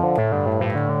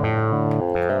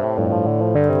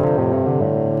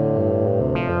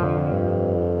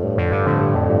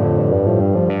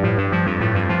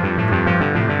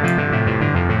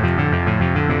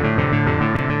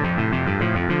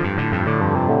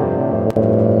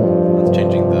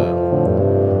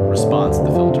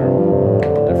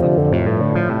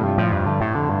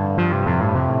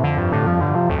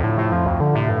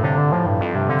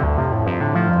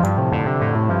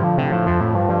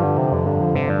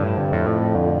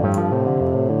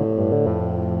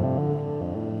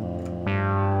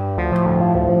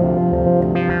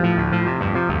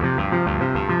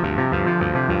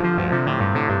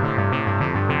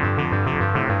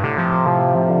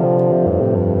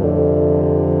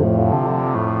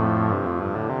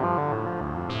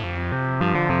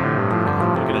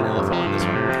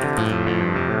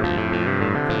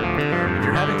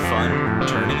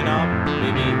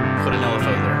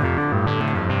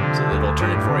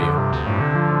 turn it for you.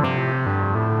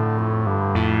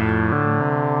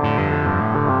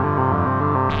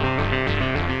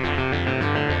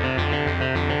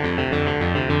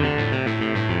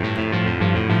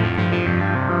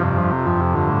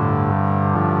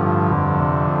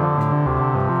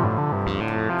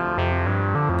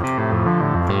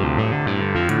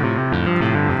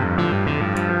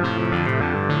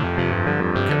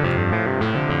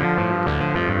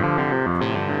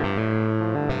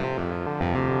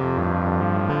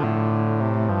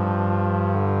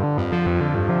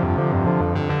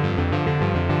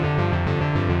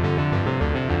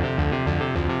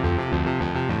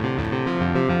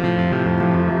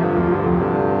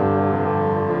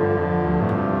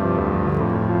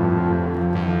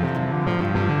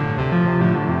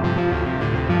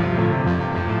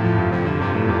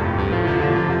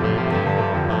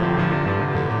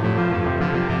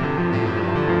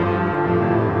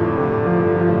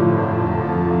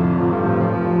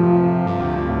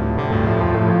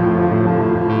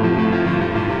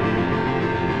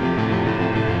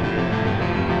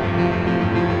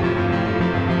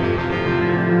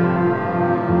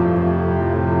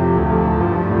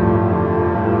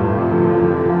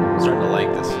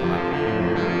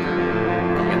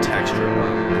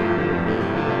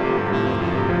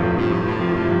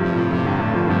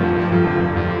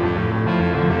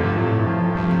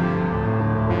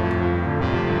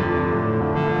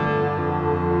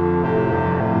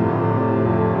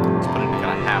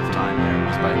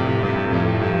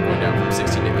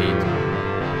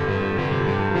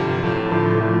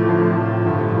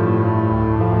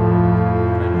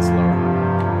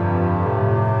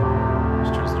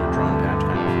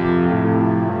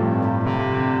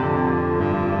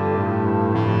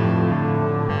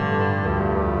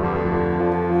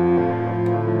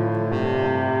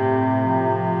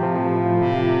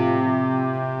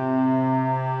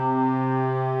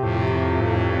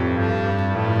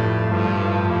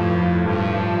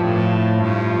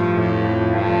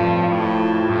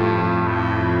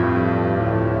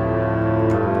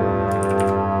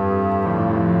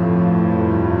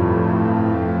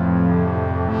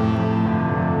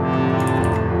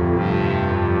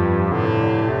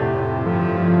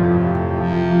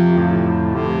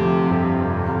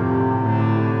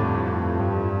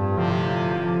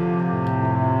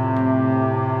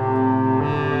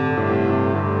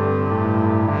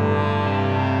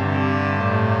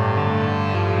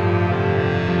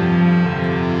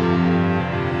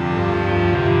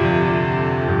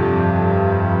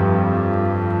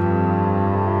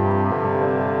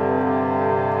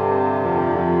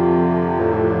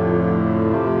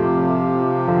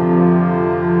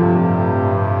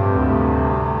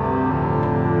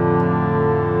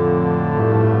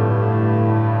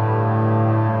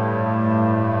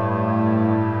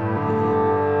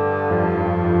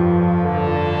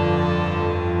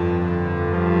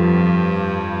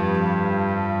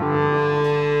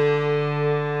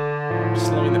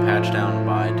 Down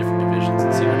by different divisions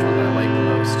and see which one I like the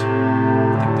most.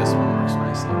 I think this one works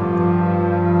nicely.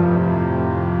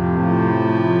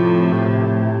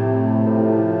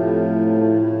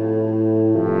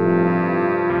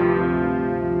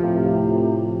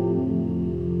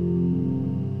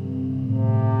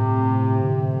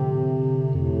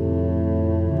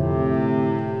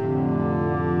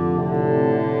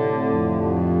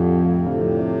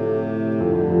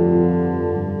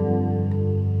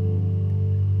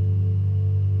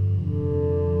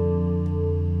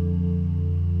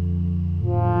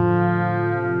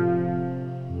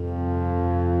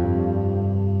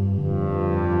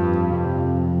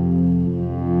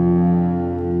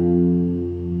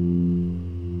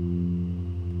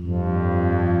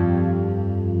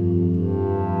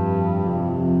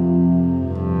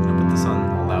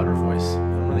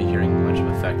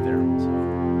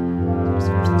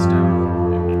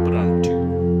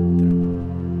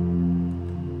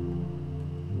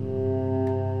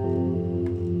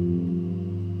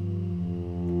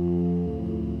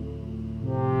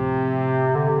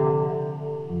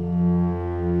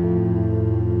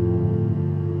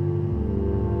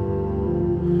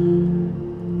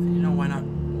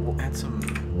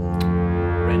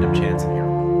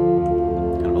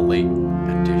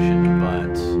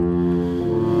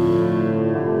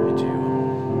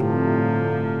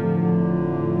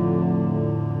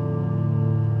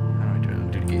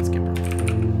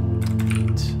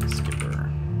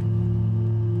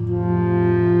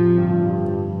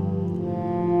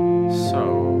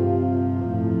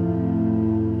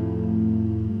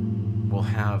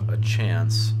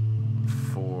 chance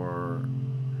for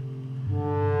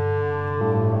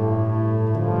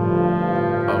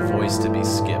a voice to be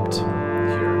skipped.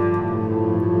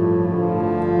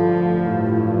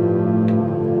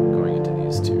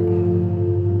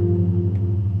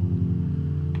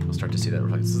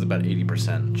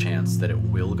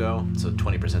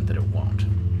 50% that it won't.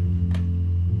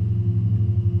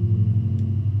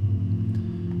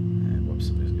 And whoops,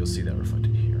 you'll see that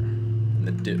reflected here.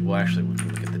 And well, actually, we can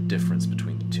look at the difference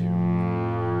between the two.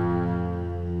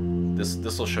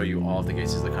 This will show you all of the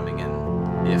cases that are coming in.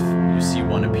 If you see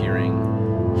one appearing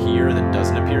here that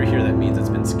doesn't appear here, that means it's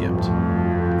been skipped.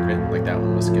 Okay, like that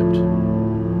one was skipped.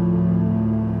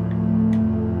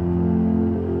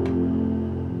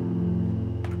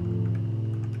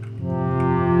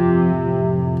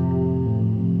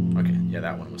 Okay, yeah,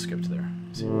 that one was skipped there.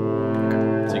 See?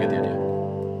 Okay, so you get the idea.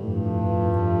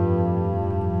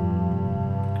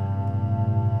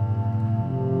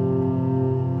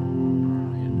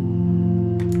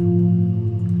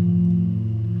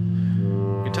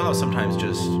 Sometimes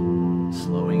just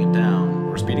slowing it down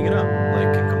or speeding it up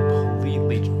like can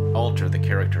completely alter the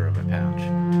character of a patch.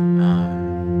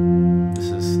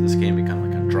 This can be kind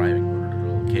of like a driving mood, a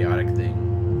little chaotic thing,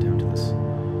 down to this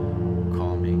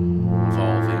calming,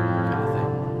 evolving kind of thing.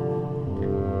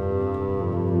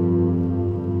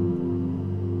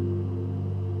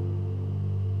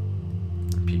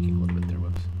 I'm peeking a little bit there,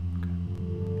 whoops. Okay.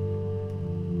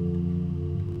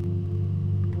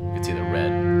 You can see the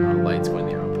red lights going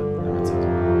the output.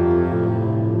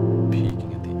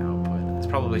 Peaking at the output. There's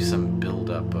probably some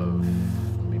buildup of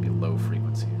maybe low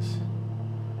frequencies.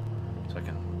 So I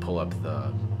can pull up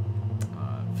the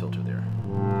filter there,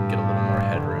 get a little more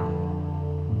headroom.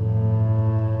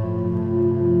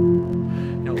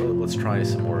 You know, let's try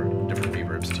some more different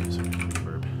reverbs too. So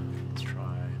reverb. Let's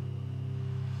try.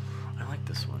 I like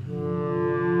this one.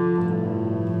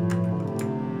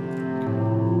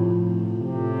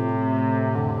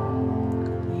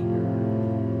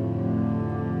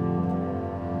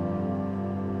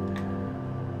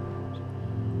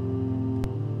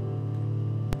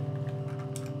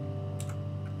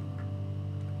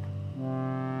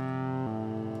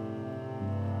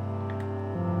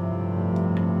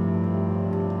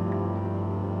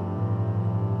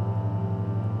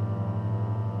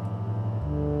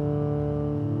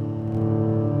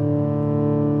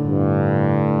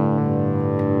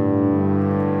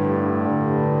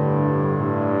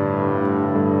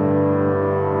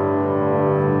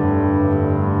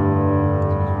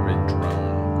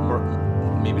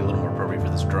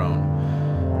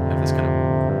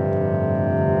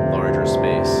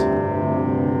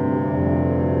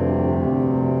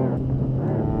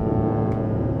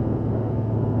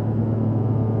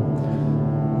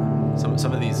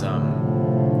 Some of these,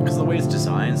 because of the way it's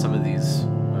designed, some of these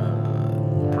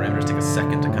parameters take a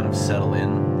second to kind of settle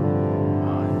in,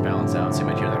 balance out. So you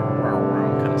might hear that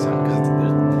kind of sound because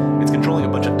it's controlling a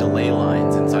bunch of delay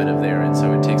lines inside of there, and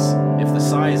so it takes, if the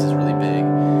size is really big,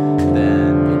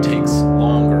 then it takes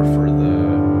longer for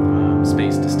the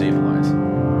space to stabilize.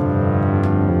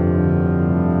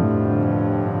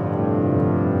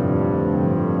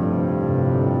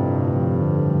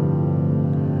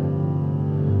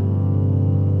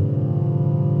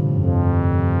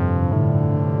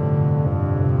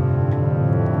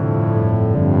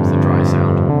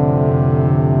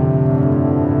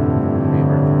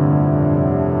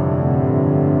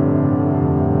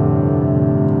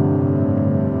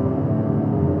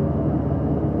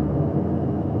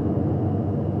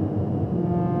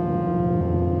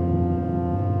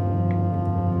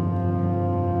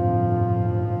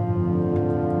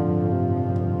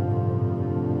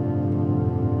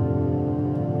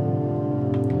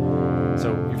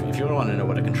 Want to know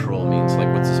what a control means,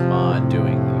 like what's this mod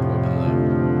doing? You open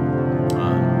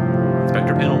the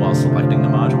inspector panel while selecting the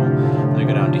module, then you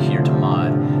go down to here to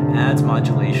mod, adds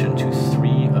modulation to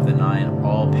 3 of the 9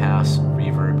 all-pass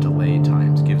reverb delay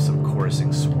times, gives some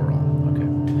chorusing swirl. Okay,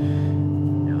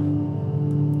 yeah,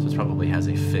 so it probably has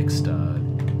a fixed,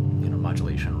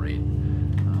 modulation rate.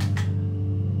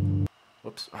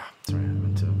 Whoops, sorry, I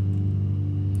meant to.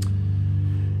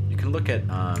 You can look at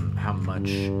how much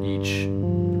each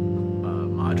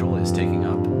module is taking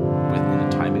up within the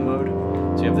timing mode.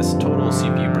 So you have this total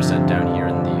CPU percent down here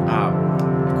in the,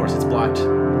 of course it's blocked,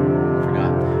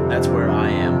 forgot. That's where I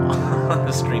am on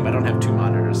the stream. I don't have 2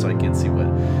 monitors, so I can't see what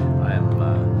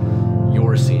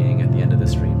you're seeing at the end of the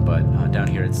stream, but down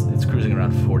here it's cruising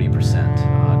around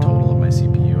 40% total of my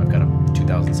CPU. I've got a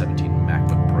 2017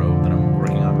 MacBook Pro that I'm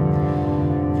working on,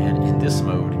 and in this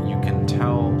mode you can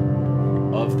tell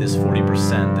of this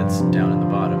 40% that's down in the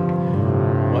bottom,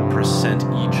 what percent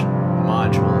each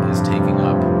module is taking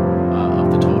up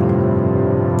of the total.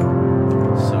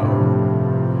 So,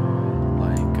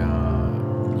 like,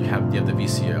 you have the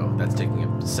VCO, that's taking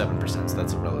up 7%, so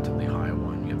that's a relatively high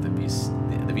one. You have the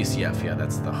VCF, yeah,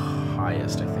 that's the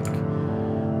highest, I think,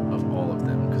 of all of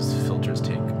them, because filters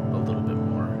take a little bit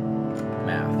more.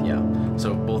 math, yeah.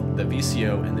 So both the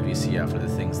VCO and the VCF are the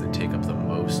things that take up the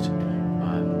most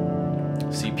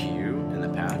CPU in the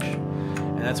patch,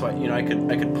 and that's why, you know, I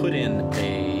could put in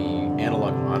a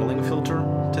analog modeling filter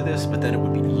to this, but then it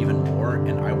would be even more.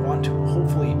 And I want to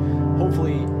hopefully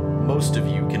most of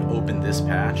you can open this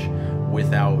patch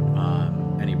without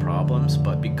any problems.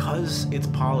 But because it's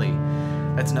poly,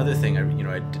 that's another thing I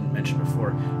didn't mention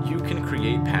before. You can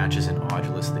create patches in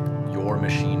Audulus that your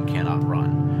machine cannot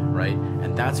run, right?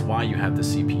 And that's why you have the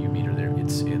CPU meter there.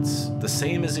 It's the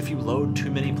same as if you load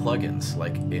too many plugins.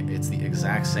 Like it's the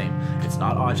exact same. It's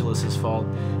not Audulus's fault.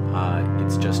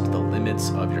 It's just the limits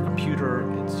of your computer.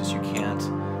 It's just you can't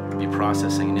be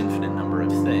processing an infinite number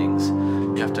of things.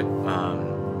 You have to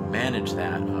manage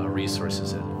that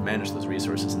manage those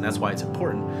resources, and that's why it's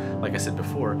important. Like I said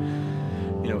before,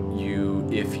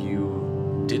 if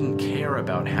you didn't care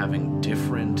about having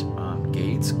different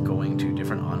gates going to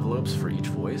different envelopes for each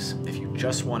voice, if you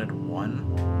just wanted one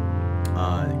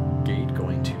gate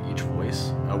going to each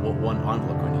voice, one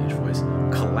envelope going to each voice,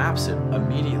 collapse it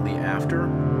immediately after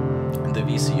the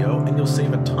VCO, and you'll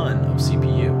save a ton of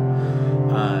CPU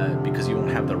because you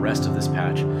won't have the rest of this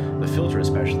patch, the filter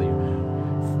especially,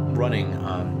 running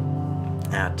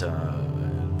at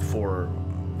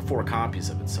four copies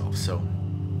of itself. So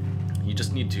you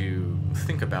just need to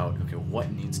think about, okay,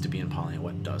 what needs to be in poly and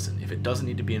what doesn't. If it doesn't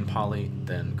need to be in poly,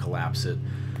 then collapse it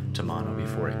to mono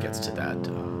before it gets to that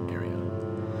area.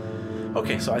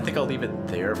 Okay, so I think I'll leave it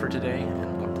there for today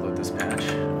and upload this patch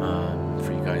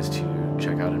for you guys to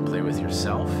check out and play with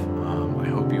yourself. I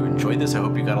hope you enjoyed this. I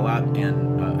hope you got a lot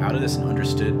out of this and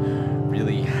understood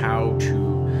really how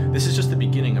to. This is just the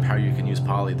beginning of how you can use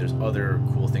poly. There's other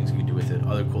cool things you can do with it,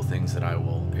 other cool things that I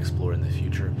will explore in the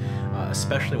future,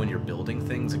 especially when you're building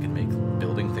things. It can make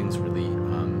building things really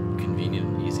convenient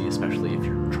and easy, especially if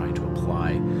you're trying to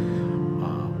apply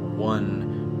one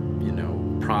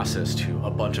process to a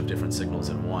bunch of different signals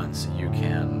at once. You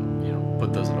can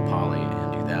put those in a poly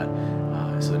and do that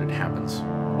so that it happens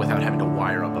without having to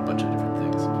wire up a bunch of different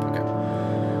things. Okay,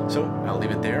 so I'll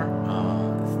leave it there.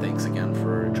 Thanks again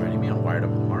for joining me on Wired Up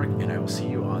with Mark, and I will see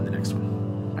you